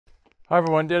Hi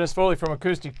everyone, Dennis Foley from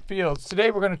Acoustic Fields.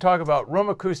 Today we're going to talk about room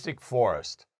acoustic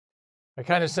forest. I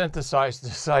kind of synthesized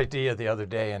this idea the other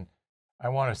day, and I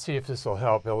want to see if this will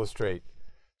help illustrate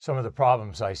some of the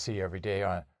problems I see every day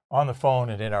on the phone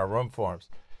and in our room forums.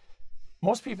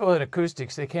 Most people in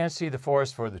acoustics, they can't see the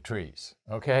forest for the trees,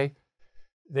 okay?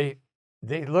 They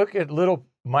look at little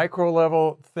micro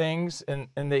level things and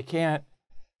they can't,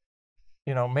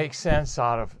 make sense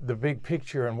out of the big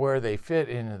picture and where they fit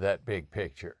into that big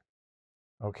picture.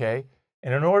 Okay,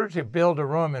 and in order to build a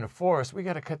room in a forest, we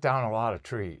got to cut down a lot of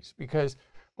trees, because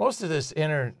most of this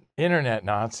internet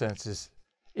nonsense is,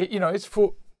 it's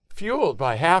fueled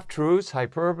by half-truths,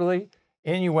 hyperbole,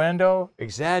 innuendo,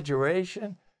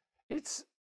 exaggeration. It's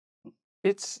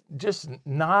just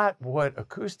not what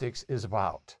acoustics is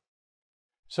about.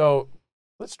 So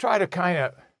let's try to kind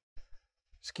of,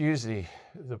 excuse the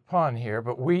pun here,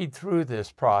 but weed through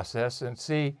this process and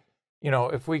see,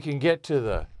 if we can get to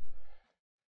the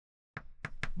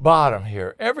bottom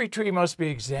here. Every tree must be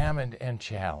examined and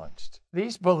challenged.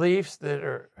 These beliefs that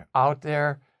are out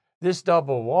there, this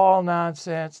double wall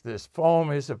nonsense, this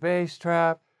foam is a bass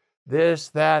trap, this,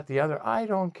 that, the other, I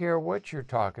don't care what you're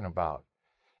talking about.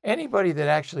 Anybody that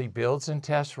actually builds and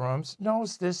tests rooms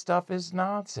knows this stuff is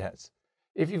nonsense.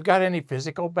 If you've got any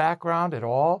physical background at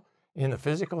all in the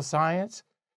physical science,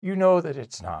 you know that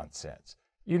it's nonsense.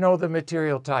 You know the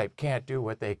material type can't do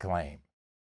what they claim,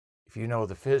 if you know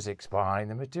the physics behind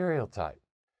the material type.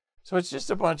 So it's just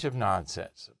a bunch of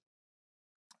nonsense.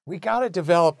 We got to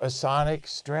develop a sonic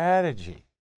strategy.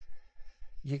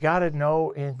 You got to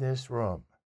know in this room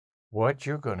what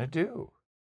you're going to do,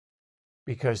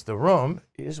 because the room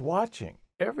is watching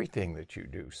everything that you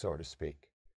do, so to speak,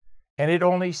 and it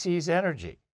only sees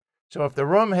energy. So if the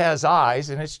room has eyes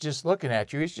and it's just looking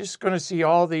at you, it's just going to see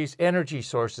all these energy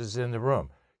sources in the room,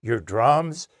 your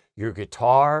drums, your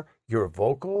guitar, your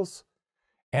vocals,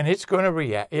 and it's going to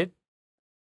react.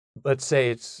 Let's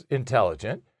say it's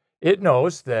intelligent. It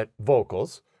knows that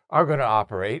vocals are going to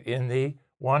operate in the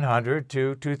 100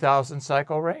 to 2000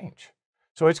 cycle range.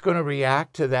 So it's going to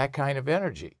react to that kind of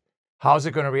energy. How's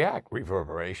it going to react?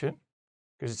 Reverberation,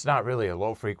 because it's not really a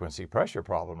low frequency pressure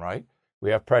problem, right?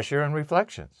 We have pressure and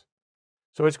reflections.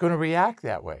 So it's going to react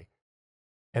that way.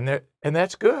 And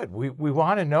that's good. We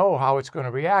want to know how it's going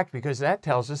to react, because that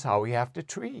tells us how we have to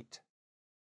treat.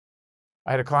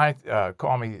 I had a client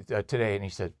call me today, and he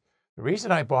said, the reason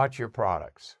I bought your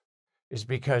products is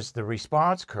because the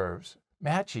response curves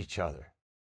match each other.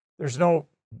 There's no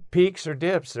peaks or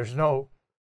dips. There's no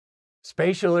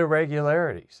spatial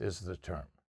irregularities, is the term.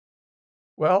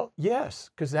 Well, yes,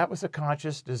 because that was a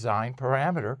conscious design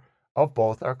parameter of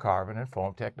both our carbon and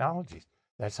foam technologies.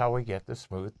 That's how we get the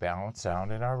smooth, balanced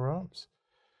sound in our rooms.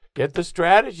 Get the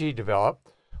strategy developed.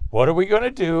 What are we going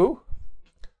to do?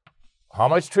 How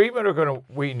much treatment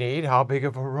we need? How big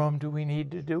of a room do we need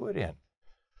to do it in?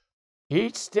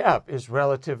 Each step is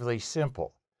relatively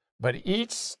simple, but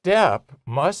each step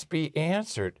must be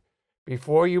answered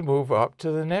before you move up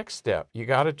to the next step. You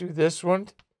got to do this one,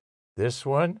 this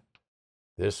one,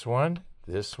 this one,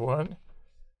 this one,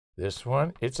 this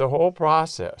one. It's a whole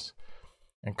process.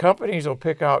 And companies will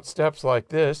pick out steps like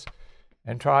this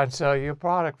and try and sell you a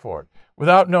product for it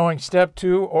without knowing step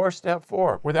 2 or step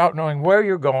 4, without knowing where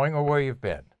you're going or where you've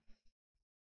been.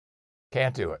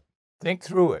 Can't do it. Think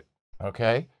through it,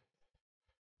 okay?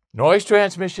 Noise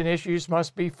transmission issues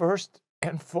must be first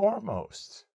and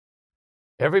foremost.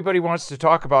 Everybody wants to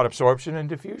talk about absorption and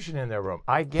diffusion in their room.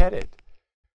 I get it.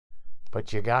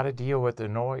 But you got to deal with the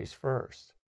noise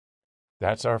first.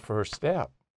 That's our first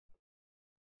step.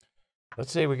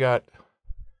 Let's say we got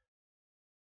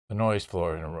a noise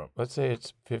floor in a room. Let's say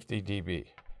it's 50 dB.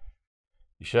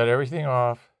 You shut everything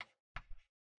off,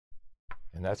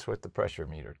 and that's what the pressure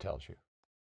meter tells you.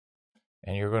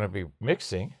 And you're going to be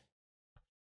mixing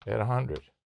at 100.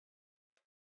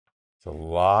 It's a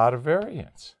lot of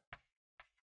variance.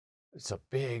 It's a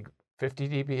big, 50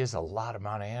 dB is a lot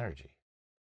amount of energy.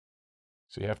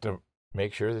 So you have to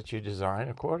make sure that you design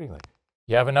accordingly.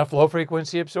 You have enough low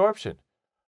frequency absorption,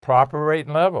 proper rate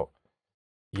and level.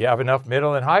 You have enough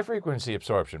middle and high frequency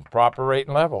absorption, proper rate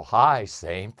and level. High,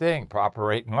 same thing, proper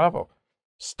rate and level.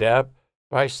 Step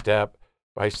by step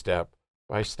by step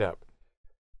by step.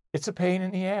 It's a pain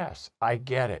in the ass. I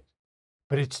get it.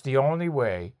 But it's the only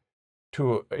way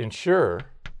to ensure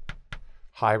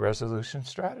high resolution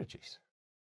strategies.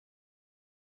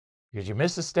 Because you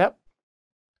miss a step,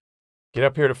 get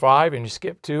up here to 5 and you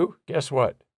skip 2, guess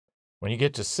what? When you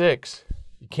get to 6,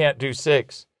 you can't do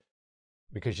 6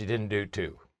 because you didn't do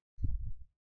 2.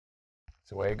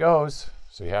 That's the way it goes.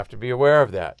 So you have to be aware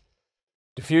of that.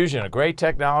 Diffusion, a great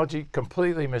technology,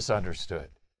 completely misunderstood.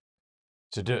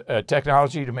 It's a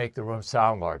technology to make the room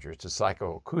sound larger. It's a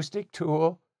psychoacoustic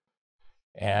tool,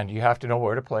 and you have to know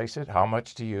where to place it, how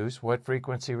much to use, what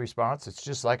frequency response. It's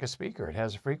just like a speaker. It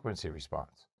has a frequency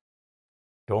response.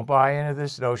 Don't buy into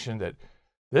this notion that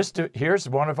here's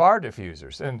one of our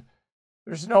diffusers, and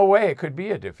there's no way it could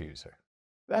be a diffuser.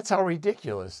 That's how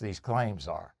ridiculous these claims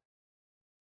are.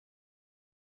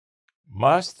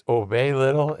 Must obey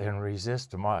little and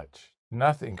resist much.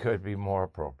 Nothing could be more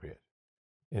appropriate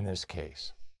in this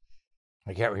case.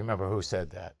 I can't remember who said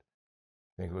that.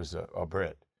 I think it was a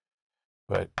Brit.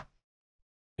 But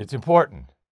it's important.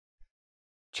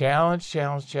 Challenge,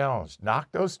 challenge, challenge. Knock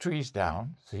those trees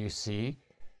down so you see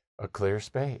a clear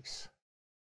space.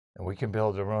 And we can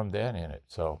build a room then in it.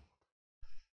 So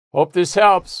hope this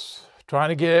helps. Trying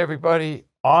to get everybody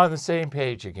on the same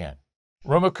page again.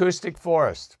 Room Acoustic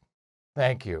Forest.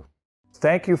 Thank you.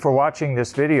 Thank you for watching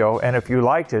this video, and if you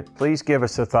liked it, please give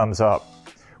us a thumbs up.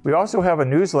 We also have a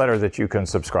newsletter that you can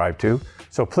subscribe to,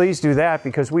 so please do that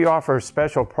because we offer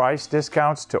special price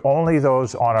discounts to only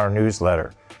those on our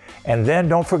newsletter. And then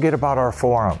don't forget about our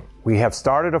forum. We have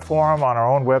started a forum on our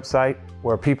own website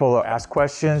where people ask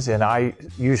questions, and I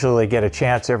usually get a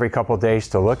chance every couple of days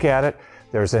to look at it.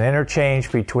 There's an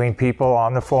interchange between people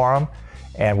on the forum,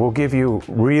 and we'll give you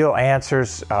real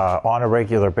answers on a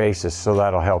regular basis, so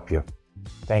that'll help you.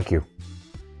 Thank you.